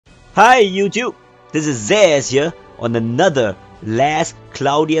Hi YouTube, this is Zaz here on another last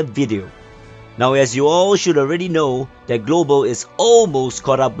Cloudia video. Now as you all should already know that Global is almost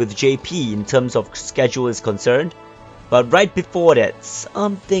caught up with JP in terms of schedule is concerned, but right before that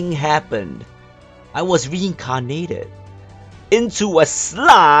something happened. I was reincarnated into a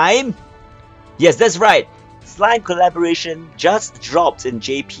slime. Yes, that's right, slime collaboration just dropped in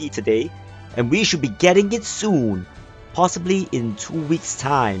JP today and we should be getting it soon, possibly in 2 weeks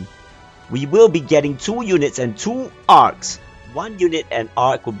time. We will be getting 2 units and 2 arcs. 1 unit and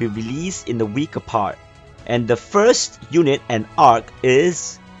arc will be released in a week apart. And the first unit and arc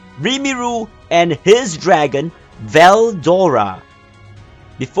is Rimuru and his dragon, Veldora.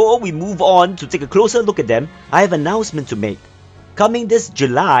 Before we move on to take a closer look at them, I have an announcement to make. Coming this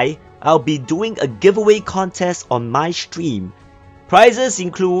July, I'll be doing a giveaway contest on my stream. Prizes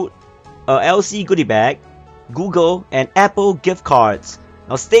include a LC goodie bag, Google and Apple gift cards.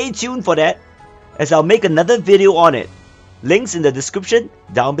 Now stay tuned for that, as I'll make another video on it. Links in the description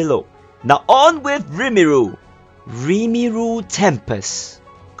down below. Now on with Rimuru. Rimuru Tempest.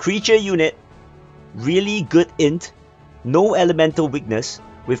 Creature unit. Really good int. No elemental weakness,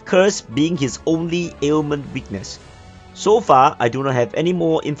 with curse being his only ailment weakness. So far, I do not have any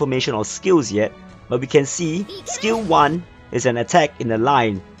more information or skills yet, but we can see skill 1 is an attack in a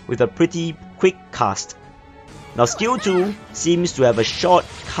line with a pretty quick cast. Now skill 2 seems to have a short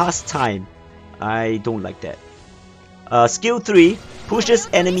cast time. I don't like that. Skill 3 pushes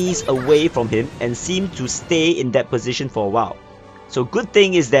enemies away from him and seems to stay in that position for a while. So good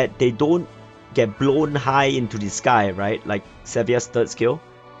thing is that they don't get blown high into the sky, right? Like Sevia's third skill.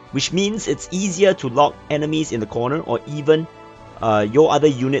 Which means it's easier to lock enemies in the corner, or even your other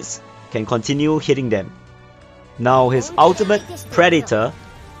units can continue hitting them. Now his ultimate Predator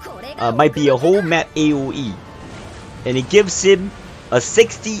might be a whole map AoE. And it gives him a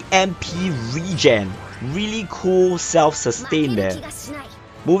 60 MP regen. Really cool self-sustain there.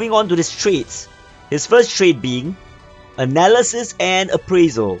 Moving on to his traits. His first trait being Analysis and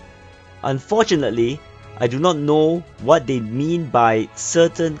Appraisal. Unfortunately, I do not know what they mean by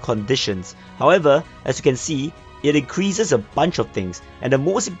certain conditions. However, as you can see, it increases a bunch of things. And the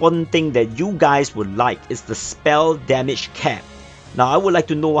most important thing that you guys would like is the spell damage cap. Now I would like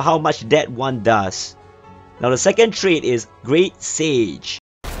to know how much that one does. Now the second trait is Great Sage.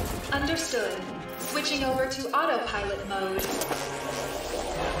 Understood. Switching over to autopilot mode.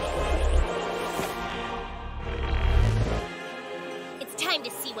 It's time to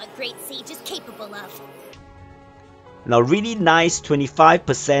see what Great Sage is capable of. Now really nice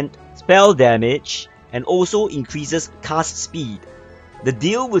 25% spell damage and also increases cast speed. The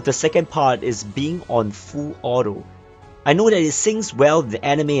deal with the second part is being on full auto. I know that it syncs well with the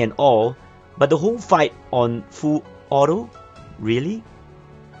anime and all, but the whole fight on full auto? Really?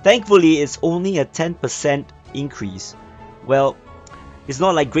 Thankfully, it's only a 10% increase. Well, it's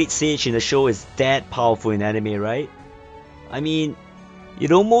not like Great Sage in the show is that powerful in anime, right? I mean,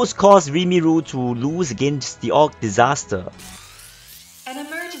 it almost caused Rimuru to lose against the Orc Disaster. An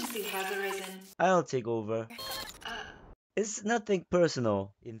emergency has arisen. I'll take over. It's nothing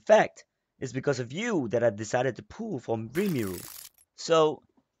personal. In fact, it's because of you that I decided to pull from Rimuru. So,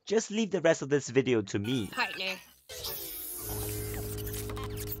 just leave the rest of this video to me. Partner.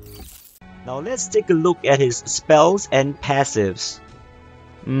 Now let's take a look at his spells and passives.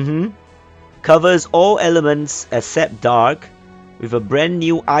 Covers all elements except dark, with a brand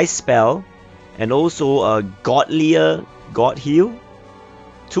new ice spell, and also a godlier God Heal.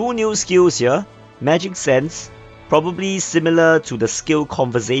 2 new skills here, Magic Sense, probably similar to the skill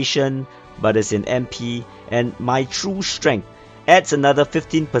Conversation, but it's in MP, and My True Strength. Adds another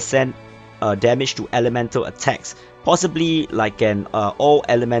 15% damage to elemental attacks, possibly like an all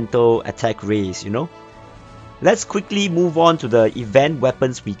elemental attack raise, you know. Let's quickly move on to the event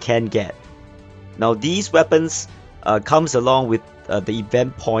weapons we can get. Now these weapons comes along with the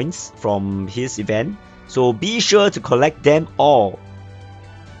event points from his event, so be sure to collect them all.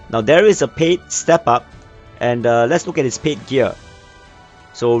 Now there is a paid step up, and let's look at his paid gear.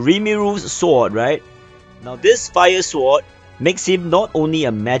 So Rimuru's sword, right? Now this fire sword makes him not only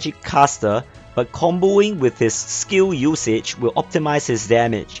a magic caster, but comboing with his skill usage will optimize his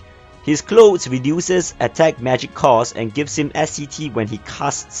damage. His clothes reduces attack magic cost and gives him SCT when he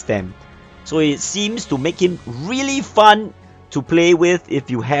casts them. So it seems to make him really fun to play with if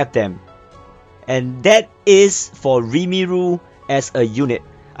you have them. And that is for Rimuru as a unit.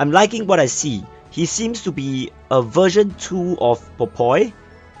 I'm liking what I see. He seems to be a version 2 of Popoi,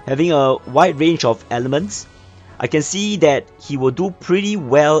 having a wide range of elements. I can see that he will do pretty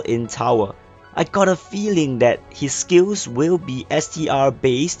well in tower. I got a feeling that his skills will be STR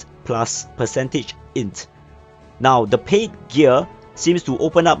based plus percentage int. Now, the paid gear seems to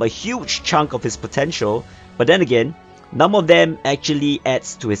open up a huge chunk of his potential, but then again, none of them actually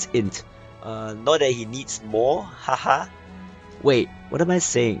adds to his int. Not that he needs more, haha. Wait, what am I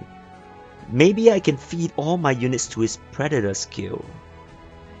saying? Maybe I can feed all my units to his Predator skill.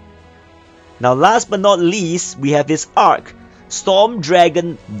 Now last but not least, we have his arc, Storm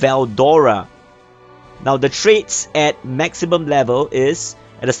Dragon Valdora. Now the traits at maximum level is,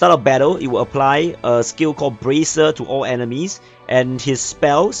 at the start of battle, it will apply a skill called Bracer to all enemies, and his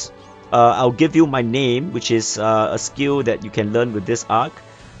spells, I'll give you my name, which is a skill that you can learn with this arc,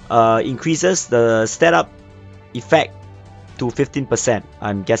 increases the stat up effect to 15%.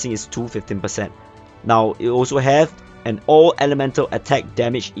 I'm guessing it's to 15%. Now it also have an all elemental attack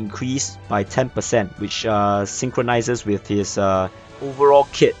damage increase by 10%, which synchronizes with his overall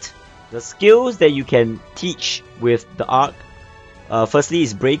kit. The skills that you can teach with the arc, firstly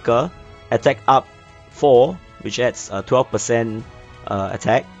is Breaker, attack up 4, which adds 12%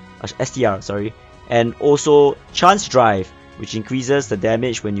 attack, STR, sorry, and also Chance Drive, which increases the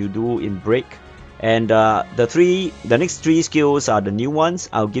damage when you do in break. And the next three skills are the new ones.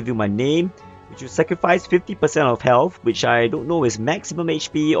 I'll give you my name, which will sacrifice 50% of health, which I don't know is maximum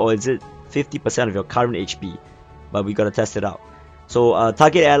HP or is it 50% of your current HP, but we gotta test it out. So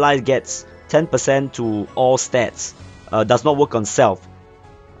target ally gets 10% to all stats, does not work on self.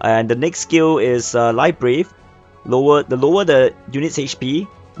 And the next skill is Light Brave. The lower the unit's HP,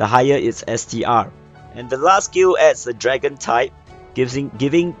 the higher its STR. And the last skill adds a Dragon type, giving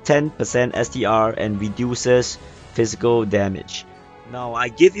 10% STR and reduces physical damage. Now I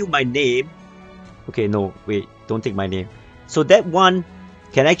give you my name. Okay, no, wait, don't take my name. So that one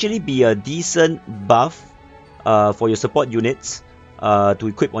can actually be a decent buff for your support units, to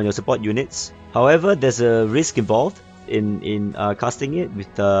equip on your support units. However, there's a risk involved in casting it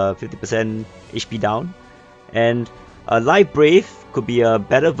with 50% HP down. And Light Brave could be a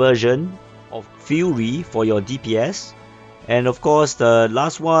better version of Fury for your DPS. And of course, the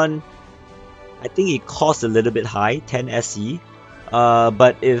last one, I think it costs a little bit high, 10 SC.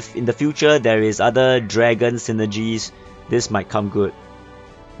 But if in the future there is other dragon synergies, this might come good.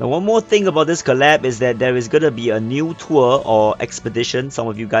 Now one more thing about this collab is that there is going to be a new tour or expedition, some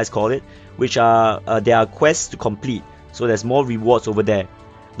of you guys call it, which are there are quests to complete. So there's more rewards over there.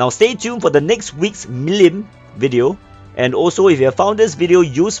 Now stay tuned for the next week's Milim video. And also, if you have found this video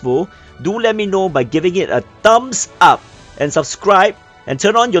useful, do let me know by giving it a thumbs up and subscribe and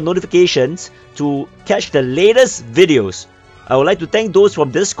turn on your notifications to catch the latest videos. I would like to thank those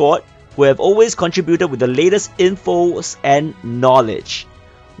from Discord who have always contributed with the latest infos and knowledge.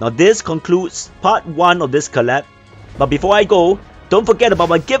 Now this concludes part 1 of this collab, but before I go, don't forget about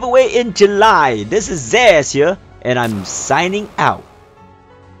my giveaway in July. This is Zaz here, and I'm signing out.